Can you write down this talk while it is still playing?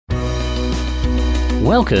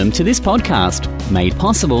Welcome to this podcast, made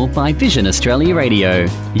possible by Vision Australia Radio,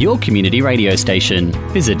 your community radio station.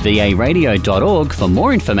 Visit varadio.org for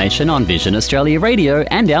more information on Vision Australia Radio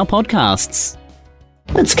and our podcasts.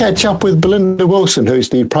 Let's catch up with Belinda Wilson, who's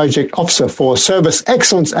the Project Officer for Service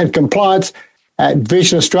Excellence and Compliance at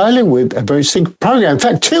Vision Australia, with a very interesting program. In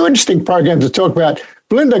fact, two interesting programs to talk about.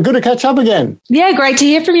 Belinda, good to catch up again. Yeah, great to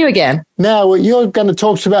hear from you again. Now, you're going to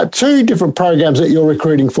talk to us about two different programs that you're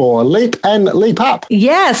recruiting for, LEAP and LEAP Up.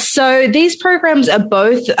 Yes, so these programs are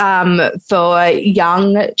both for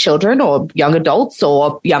young children or young adults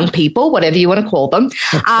or young people, whatever you want to call them,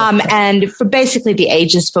 and for basically the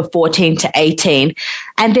ages for 14 to 18.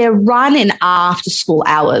 And they're run in after school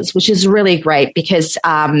hours, which is really great because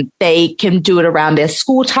they can do it around their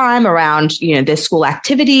school time, around their school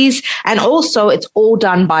activities, and also it's all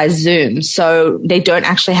done by Zoom. So they don't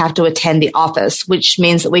actually have to attend the office, which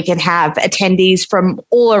means that we can have attendees from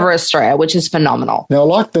all over Australia, which is phenomenal. Now, I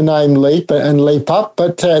like the name LEAP and LEAP Up,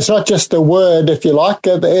 but it's not just a word, if you like.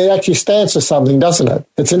 It actually stands for something, doesn't it?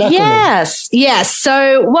 It's an acronym. Yes.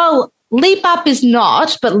 So, LEAP Up is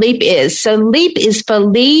not, but LEAP is. So LEAP is for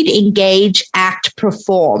Lead, Engage, Act,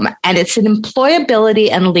 Perform, and it's an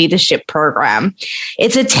employability and leadership program.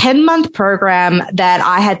 It's a 10-month program that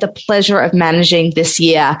I had the pleasure of managing this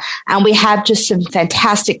year, and we have just some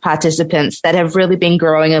fantastic participants that have really been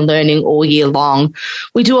growing and learning all year long.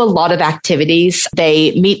 We do a lot of activities.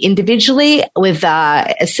 They meet individually with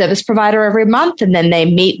a service provider every month, and then they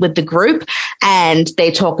meet with the group, and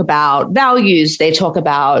they talk about values, they talk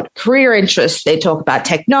about career interests, they talk about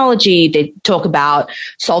technology, they talk about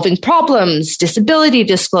solving problems, disability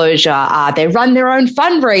disclosure, they run their own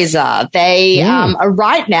fundraiser. They are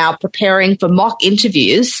right now preparing for mock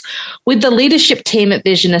interviews with the leadership team at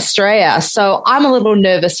Vision Australia. So I'm a little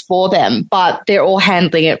nervous for them, but they're all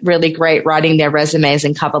handling it really great, writing their resumes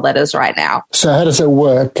and cover letters right now. So how does it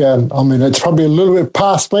work? It's probably a little bit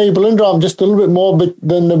past me, Belinda. I'm just a little bit more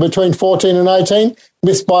than between 14 and 18,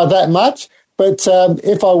 missed by that much. But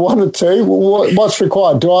if I wanted to, what's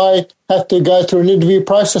required? Do I have to go through an interview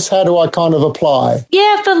process? How do I kind of apply?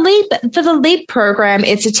 Yeah, for the LEAP program,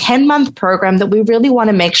 it's a 10-month program that we really want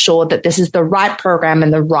to make sure that this is the right program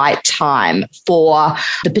and the right time for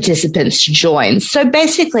the participants to join. So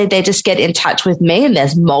basically, they just get in touch with me, and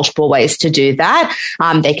there's multiple ways to do that.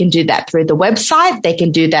 They can do that through the website. They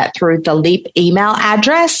can do that through the LEAP email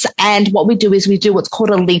address. And what we do is we do what's called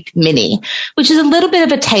a LEAP Mini, which is a little bit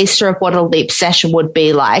of a taster of what a LEAP session would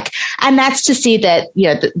be like. And that's to see that,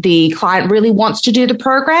 the client really wants to do the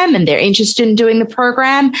program and they're interested in doing the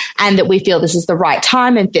program, and that we feel this is the right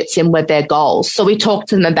time and fits in with their goals. So we talk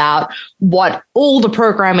to them about what all the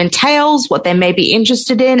program entails, what they may be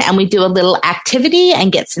interested in, and we do a little activity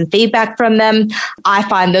and get some feedback from them. I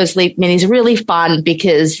find those LEAP Minis really fun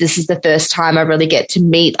because this is the first time I really get to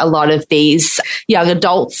meet a lot of these young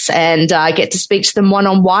adults and get to speak to them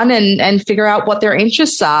one-on-one and figure out what their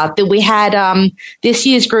interests are. That we had this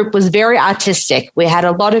year's group was very artistic. We had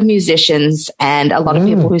a lot of musicians and a lot of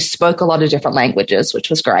people who spoke a lot of different languages, which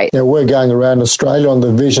was great. Yeah, we're going around Australia on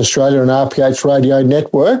the Vision Australia and RPH radio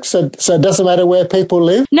network, so it doesn't matter where people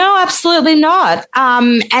live? No, absolutely not.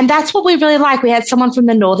 And that's what we really like. We had someone from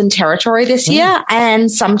the Northern Territory this year, and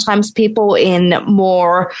sometimes people in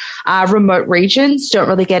more remote regions don't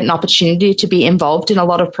really get an opportunity to be involved in a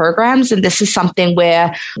lot of programs. And this is something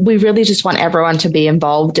where we really just want everyone to be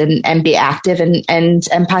involved and be active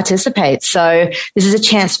and participate. So this is a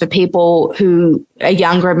chance for people who are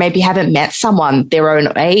younger and maybe haven't met someone their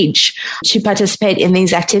own age to participate in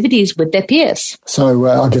these activities with their peers. So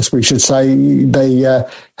I guess we should say they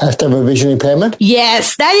have to have a vision impairment?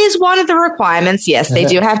 Yes, that is one of the requirements. Yes, they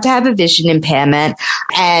do have to have a vision impairment.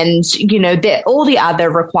 And, all the other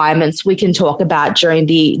requirements we can talk about during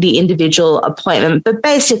the individual appointment. But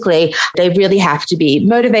basically, they really have to be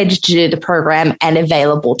motivated to do the program and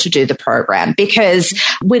available to do the program, because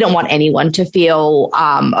we don't want anyone to feel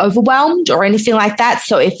overwhelmed or anything like that.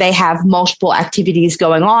 So if they have multiple activities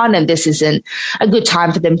going on and this isn't a good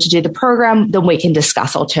time for them to do the program, then we can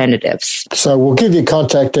discuss alternatives. So we'll give you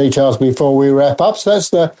contact details before we wrap up. So that's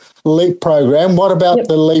the LEAP program. What about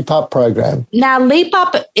the LEAP Up program? Now, LEAP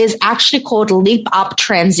Up is actually called LEAP Up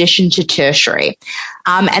Transition to Tertiary.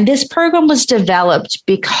 And this program was developed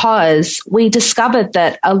because we discovered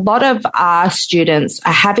that a lot of our students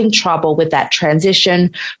are having trouble with that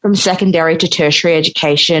transition from secondary to tertiary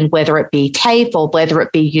education, whether it be TAFE or whether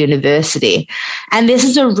it be university. And this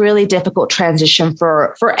is a really difficult transition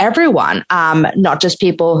for everyone, not just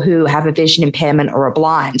people who have a vision impairment or are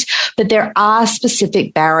blind, but there are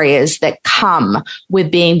specific barriers that come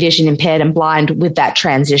with being vision impaired and blind with that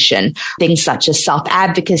transition. Things such as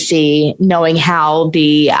self-advocacy, knowing how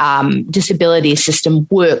the disability system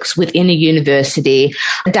works within a university,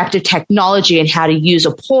 adaptive technology and how to use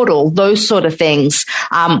a portal, those sort of things.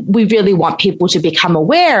 We really want people to become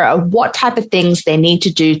aware of what type of things they need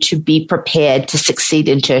to do to be prepared to succeed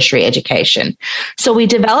in tertiary education. So we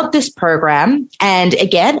developed this program, and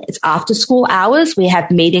again, it's after school hours. We have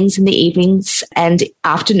meetings in the evenings and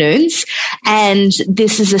afternoons, and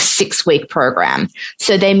this is a 6-week program.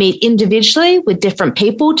 So they meet individually with different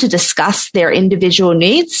people to discuss their individual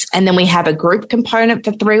needs, and then we have a group component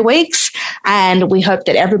for 3 weeks, and we hope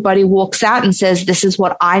that everybody walks out and says, this is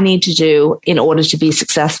what I need to do in order to be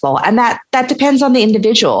successful. And that depends on the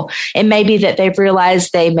individual. It may be that they've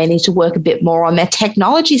realized they may need to work a bit more on their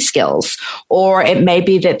technology skills, or it may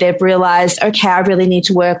be that they've realized, okay, I really need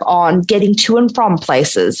to work on getting to and from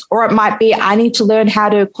places, or it might be I need to learn how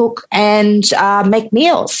to cook and make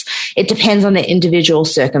meals. It depends on the individual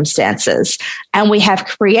circumstances. And we have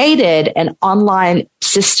created an online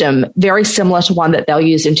system very similar to one that they'll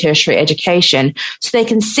use in tertiary education, so they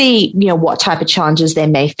can see, what type of challenges they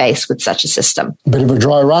may face with such a system. A bit of a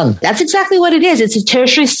dry run. That's exactly what it is. It's a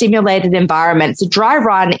tertiary simulated environment. It's a dry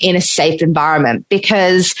run in a safe environment,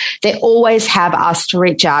 because they always have us to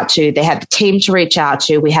reach out to. They have the team to reach out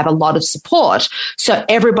to. We have a lot of support. So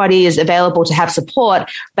everybody is available to have support,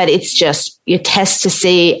 but it's just your test to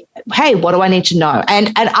see, hey, what do I need to know?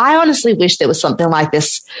 And I honestly wish there was something like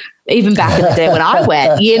this even back in the day when I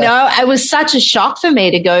went. It was such a shock for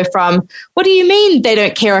me to go from, what do you mean they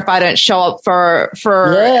don't care if I don't show up for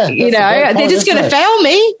they're just going to fail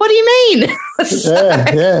me? What do you mean?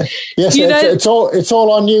 Yes, it's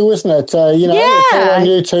all on you, isn't it? It's all on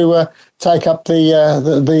you to take up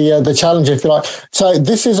the challenge, if you like. So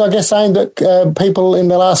this is, I guess, aimed at people in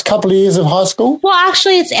the last couple of years of high school? Well,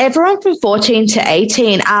 actually, it's everyone from 14 to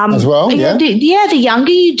 18. As well, yeah? The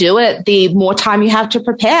younger you do it, the more time you have to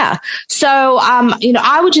prepare. So,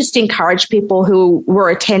 I would just encourage people who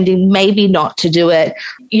were attending maybe not to do it,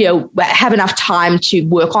 have enough time to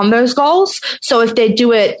work on those goals. So if they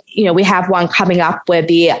do it, we have one coming up where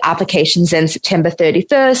the applications end September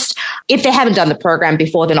 31st. If they haven't done the program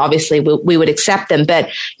before, then obviously we would accept them. But,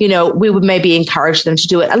 we would maybe encourage them to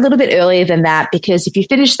do it a little bit earlier than that, because if you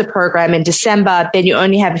finish the program in December, then you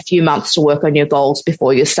only have a few months to work on your goals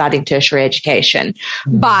before you're starting tertiary education.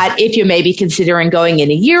 But if you're maybe considering going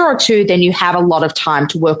in a year or two, then you have a lot of time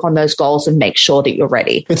to work on those goals and make sure that you're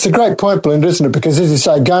ready. It's a great point, Belinda, isn't it? Because as you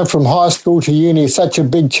say, going from high school to uni is such a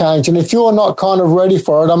big change. And if you're not kind of ready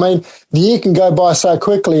for it, I mean, the year can go by so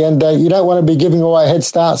quickly, and you don't want to be giving away a head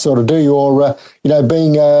start, sort of, do you? Or,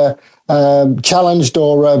 being challenged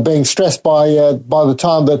or being stressed by the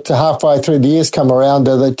time that halfway through the years come around,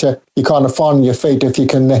 that you kind of find on your feet. If you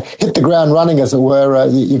can hit the ground running, as it were,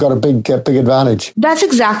 you got a big advantage. That's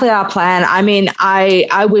exactly our plan. I mean,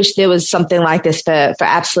 I wish there was something like this for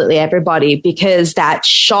absolutely everybody, because that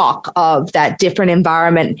shock of that different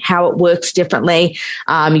environment, how it works differently.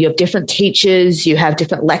 You have different teachers, you have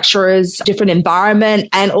different lecturers, different environment,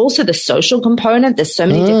 and also the social component. There's so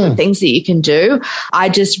many different things that you can do. I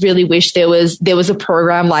just really wish there was a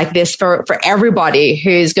program like this for everybody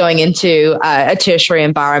who's going into a tertiary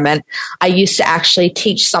environment. I used to actually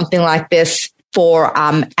teach something like this for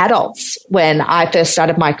adults when I first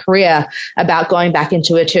started my career, about going back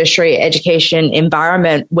into a tertiary education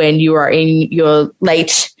environment when you are in your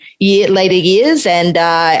later years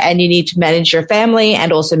and you need to manage your family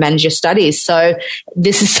and also manage your studies. So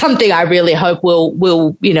this is something I really hope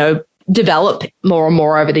will develop more and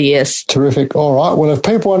more over the years. Terrific. All right. Well, if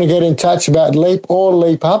people want to get in touch about LEAP or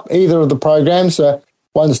LEAP Up, either of the programs,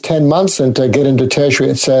 one's 10 months and to get into tertiary,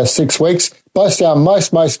 it's 6 weeks. Both are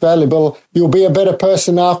most valuable. You'll be a better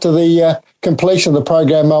person after the completion of the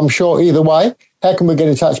program, I'm sure, either way. How can we get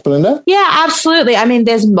in touch, Belinda? Yeah, absolutely. I mean,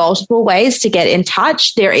 there's multiple ways to get in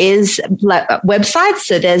touch. There is websites.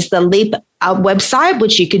 So there's the LEAP website,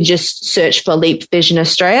 which you can just search for Leap Vision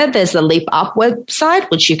Australia. There's the Leap Up website,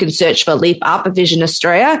 which you can search for Leap Up Vision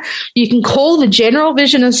Australia. You can call the General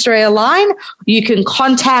Vision Australia line. You can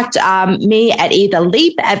contact me at either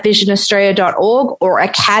leap@visionaustralia.org or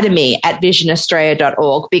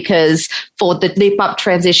academy@visionaustralia.org, because for the Leap Up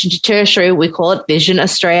transition to tertiary, we call it Vision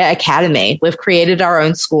Australia Academy. We've created our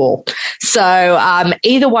own school. So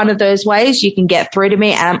either one of those ways, you can get through to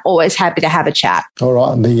me, and I'm always happy to have a chat. All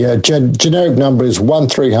right. And the generic number is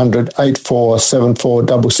 1300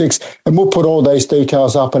 847466, and we'll put all these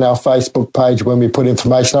details up on our Facebook page when we put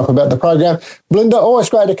information up about the program. Belinda, always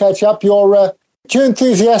great to catch up. You're too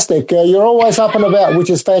enthusiastic. You're always up and about, which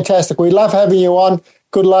is fantastic. We love having you on.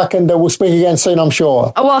 good luck, and we'll speak again soon, I'm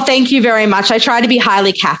sure. Oh, well, thank you very much. I try to be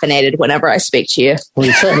highly caffeinated whenever I speak to you. Well,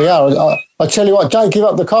 you certainly are. I tell you what, don't give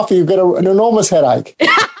up the coffee. You'll get an enormous headache.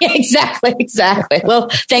 Yeah, exactly. Well,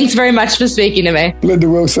 thanks very much for speaking to me. Linda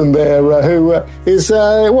Wilson there, who is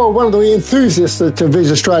one of the enthusiasts at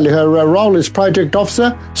Vision Australia. Her role is Project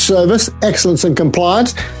Officer, Service, Excellence and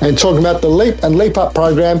Compliance, and talking about the LEAP and LEAP Up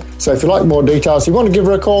program. So if you'd like more details, you want to give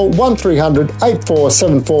her a call, 1300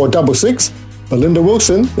 847466. Belinda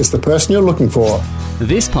Wilson is the person you're looking for.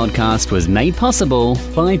 This podcast was made possible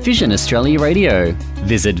by Vision Australia Radio.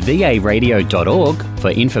 Visit varadio.org for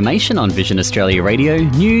information on Vision Australia Radio,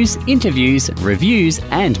 news, interviews, reviews,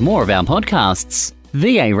 and more of our podcasts.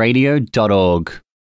 varadio.org